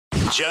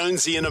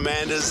Jonesy and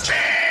Amanda's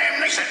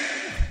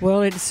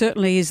Well, it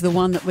certainly is the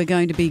one that we're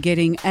going to be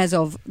getting as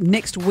of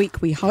next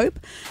week, we hope.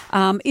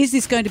 Is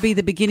this going to be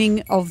the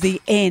beginning of the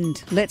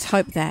end? Let's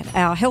hope that.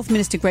 Our Health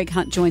Minister, Greg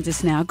Hunt, joins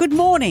us now. Good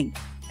morning.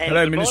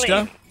 Hello, Minister.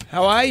 Morning.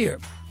 How are you?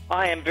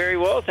 I am very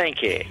well,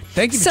 thank you.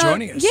 Thank you for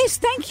joining us. Yes,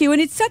 thank you.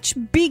 And it's such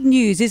big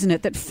news, isn't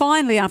it, that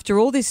finally, after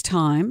all this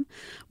time,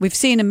 we've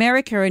seen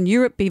America and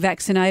Europe be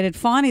vaccinated.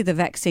 Finally, the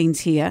vaccine's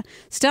here,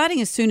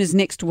 starting as soon as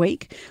next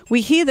week.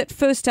 We hear that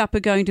first up are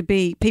going to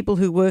be people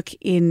who work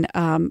in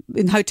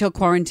hotel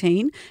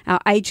quarantine, our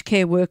aged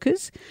care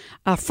workers,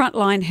 our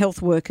frontline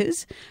health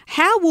workers.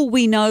 How will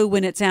we know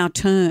when it's our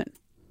turn?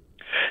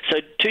 So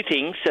two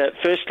things.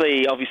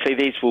 Firstly, obviously,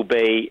 these will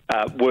be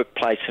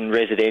workplace and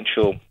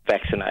residential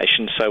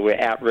vaccinations, so we're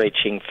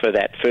outreaching for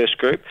that first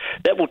group.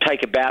 That will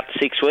take about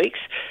 6 weeks,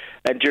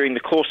 and during the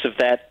course of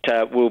that,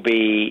 we'll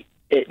be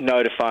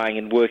notifying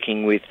and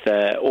working with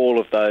all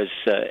of those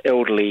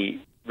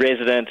elderly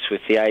residents,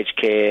 with the aged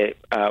care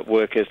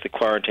workers, the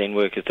quarantine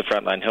workers, the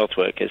frontline health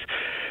workers.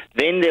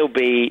 Then there'll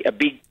be a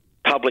big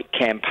public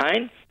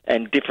campaign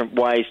and different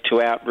ways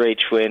to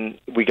outreach when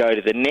we go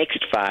to the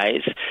next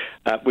phase,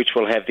 which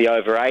will have the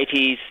over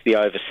 80s, the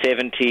over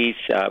 70s,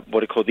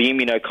 what are called the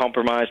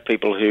immunocompromised,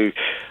 people who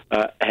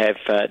have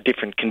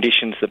different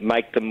conditions that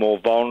make them more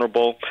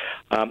vulnerable,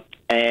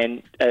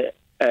 and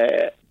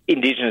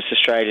Indigenous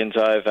Australians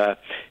over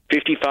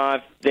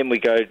 55. Then we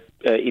go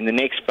in the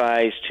next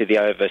phase to the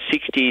over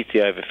 60s,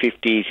 the over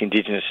 50s,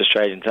 Indigenous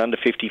Australians under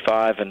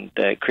 55 and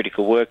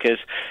critical workers.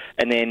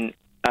 And then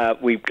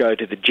we go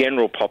to the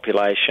general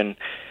population,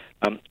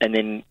 and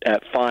then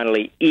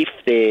finally, if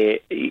there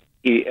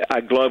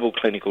are global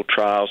clinical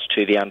trials,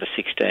 to the under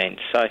 16.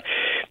 So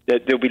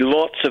there'll be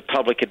lots of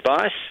public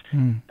advice,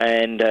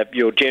 and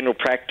your general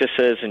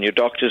practices and your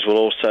doctors will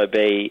also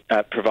be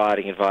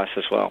providing advice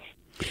as well.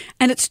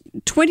 And it's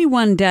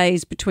 21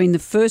 days between the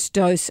first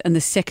dose and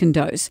the second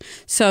dose.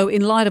 So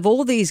in light of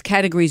all these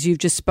categories you've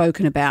just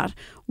spoken about,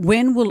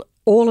 when will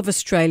all of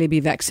Australia be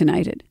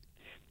vaccinated?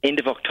 End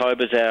of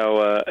October is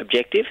our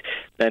objective,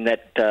 and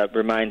that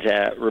remains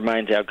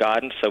our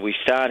guidance. So we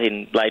start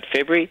in late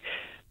February.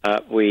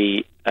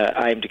 We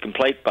aim to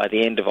complete by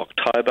the end of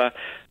October,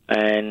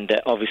 and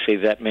obviously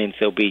that means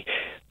there'll be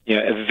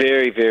a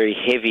very, very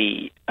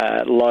heavy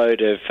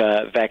load of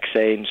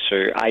vaccines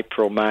through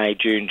April, May,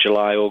 June,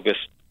 July,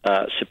 August,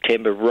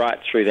 September, right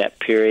through that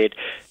period.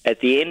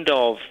 At the end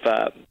of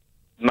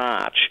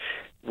March,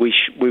 we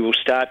will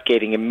start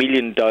getting 1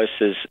 million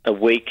doses a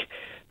week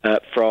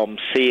from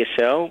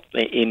CSL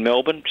in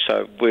Melbourne.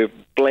 So we're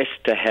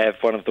blessed to have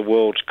one of the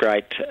world's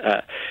great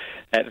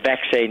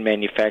vaccine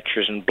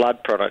manufacturers and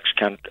blood products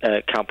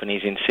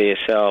companies in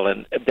CSL,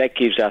 and that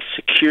gives us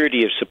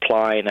security of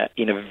supply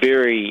in a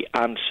very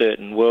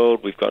uncertain world.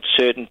 We've got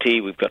certainty,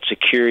 we've got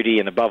security,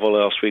 and above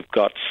all else, we've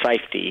got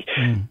safety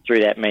through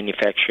that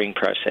manufacturing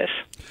process.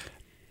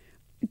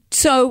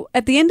 So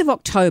at the end of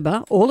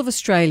October, all of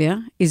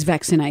Australia is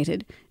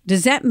vaccinated.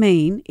 Does that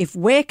mean if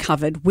we're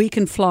covered, we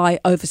can fly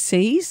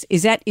overseas?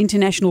 Is that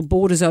international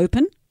borders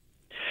open?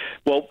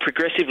 Well,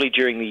 progressively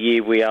during the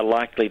year, we are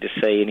likely to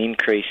see an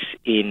increase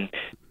in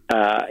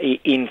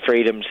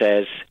freedoms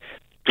as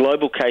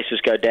global cases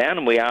go down,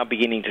 and we are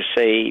beginning to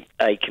see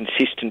a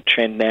consistent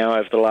trend now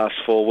over the last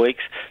 4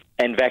 weeks,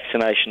 and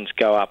vaccinations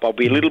go up. I'll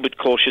be a little bit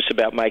cautious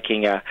about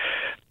making a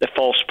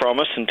false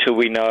promise until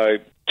we know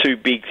two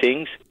big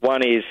things.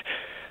 One is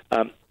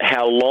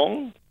how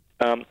long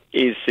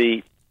is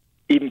the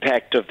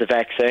impact of the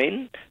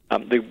vaccine.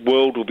 The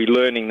world will be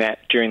learning that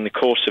during the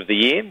course of the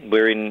year.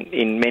 We're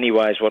in many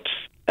ways what's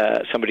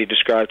somebody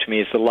described to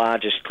me as the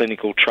largest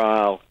clinical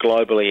trial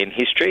globally in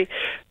history.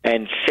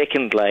 And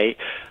secondly,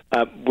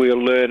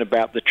 we'll learn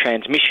about the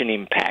transmission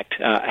impact.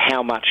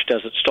 How much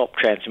does it stop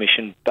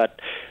transmission? But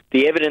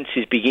the evidence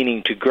is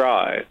beginning to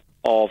grow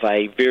of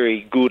a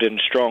very good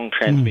and strong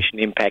transmission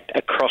impact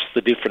across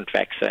the different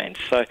vaccines.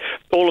 So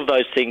all of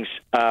those things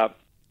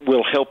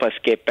will help us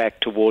get back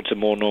towards a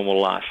more normal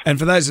life. And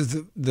for those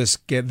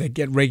that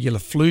get regular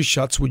flu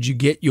shots, would you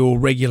get your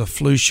regular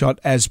flu shot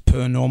as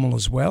per normal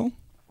as well?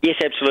 Yes,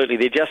 absolutely.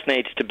 There just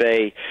needs to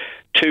be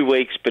 2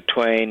 weeks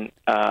between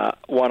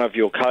one of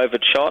your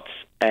COVID shots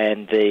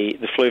and the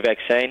flu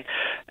vaccine.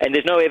 And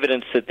there's no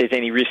evidence that there's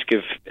any risk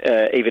of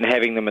even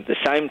having them at the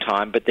same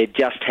time, but there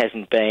just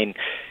hasn't been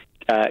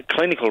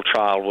clinical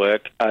trial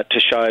work to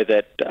show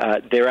that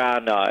there are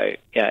no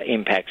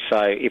impacts. So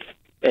if,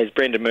 as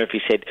Brendan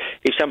Murphy said,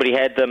 if somebody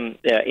had them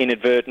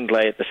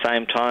inadvertently at the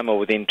same time or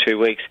within 2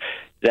 weeks,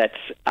 that's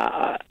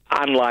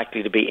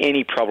unlikely to be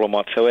any problem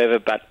whatsoever.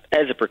 But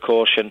as a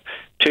precaution,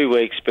 2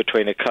 weeks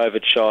between a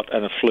COVID shot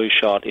and a flu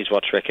shot is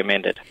what's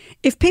recommended.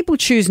 If people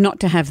choose not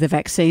to have the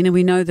vaccine, and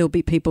we know there'll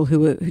be people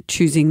who are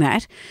choosing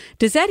that,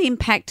 does that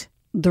impact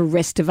the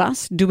rest of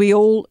us?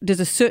 Does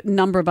a certain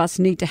number of us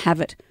need to have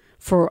it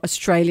for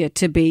Australia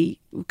to be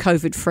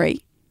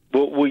COVID-free?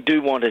 Well, we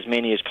do want as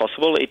many as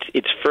possible.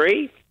 It's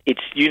free.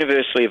 it's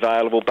universally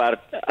available,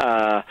 but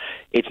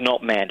it's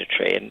not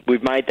mandatory. And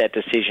we've made that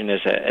decision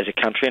as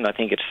a country, and I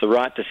think it's the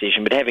right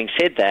decision. But having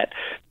said that,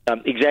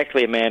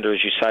 exactly, Amanda,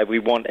 as you say, we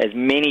want as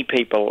many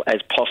people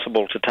as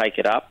possible to take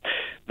it up.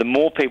 The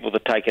more people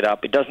that take it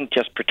up, it doesn't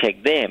just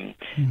protect them,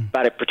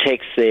 but it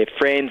protects their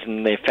friends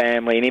and their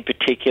family, and in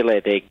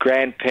particular their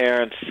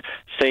grandparents,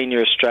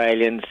 senior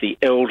Australians, the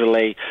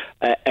elderly.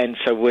 And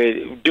so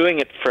we're doing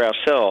it for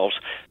ourselves,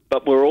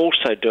 but we're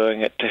also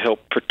doing it to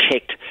help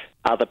protect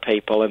other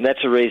people, and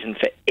that's a reason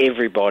for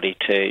everybody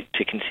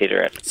to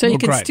consider it. So you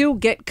can still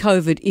get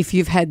COVID if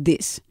you've had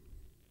this?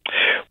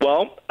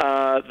 Well,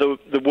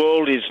 the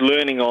world is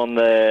learning on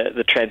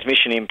the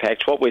transmission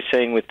impacts. What we're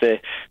seeing with the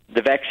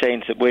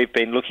vaccines that we've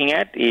been looking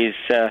at is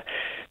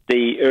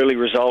the early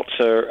results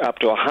are up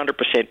to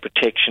 100%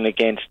 protection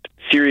against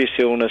serious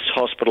illness,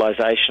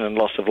 hospitalisation and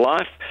loss of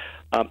life,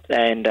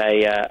 and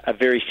a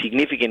very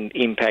significant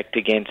impact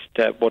against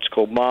what's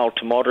called mild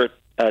to moderate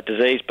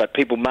disease, but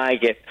people may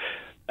get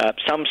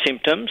some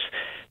symptoms.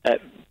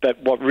 But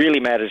what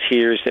really matters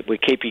here is that we're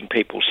keeping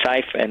people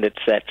safe, and it's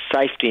that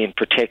safety and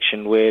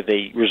protection where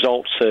the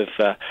results of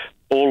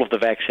all of the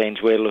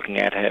vaccines we're looking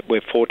at,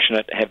 we're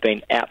fortunate, have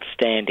been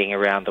outstanding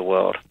around the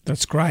world.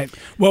 That's great.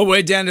 Well,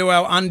 we're down to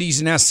our undies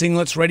and our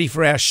singlets ready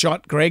for our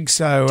shot, Greg.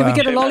 So do we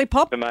get a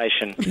lollipop?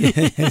 Information.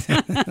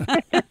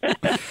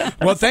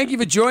 Well, thank you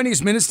for joining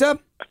us, Minister.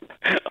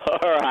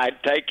 All right,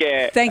 take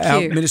care. Thank you.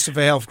 Our Minister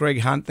for Health,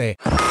 Greg Hunt there.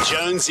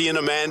 Jonesy and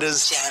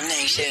Amanda's Jam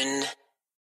Nation.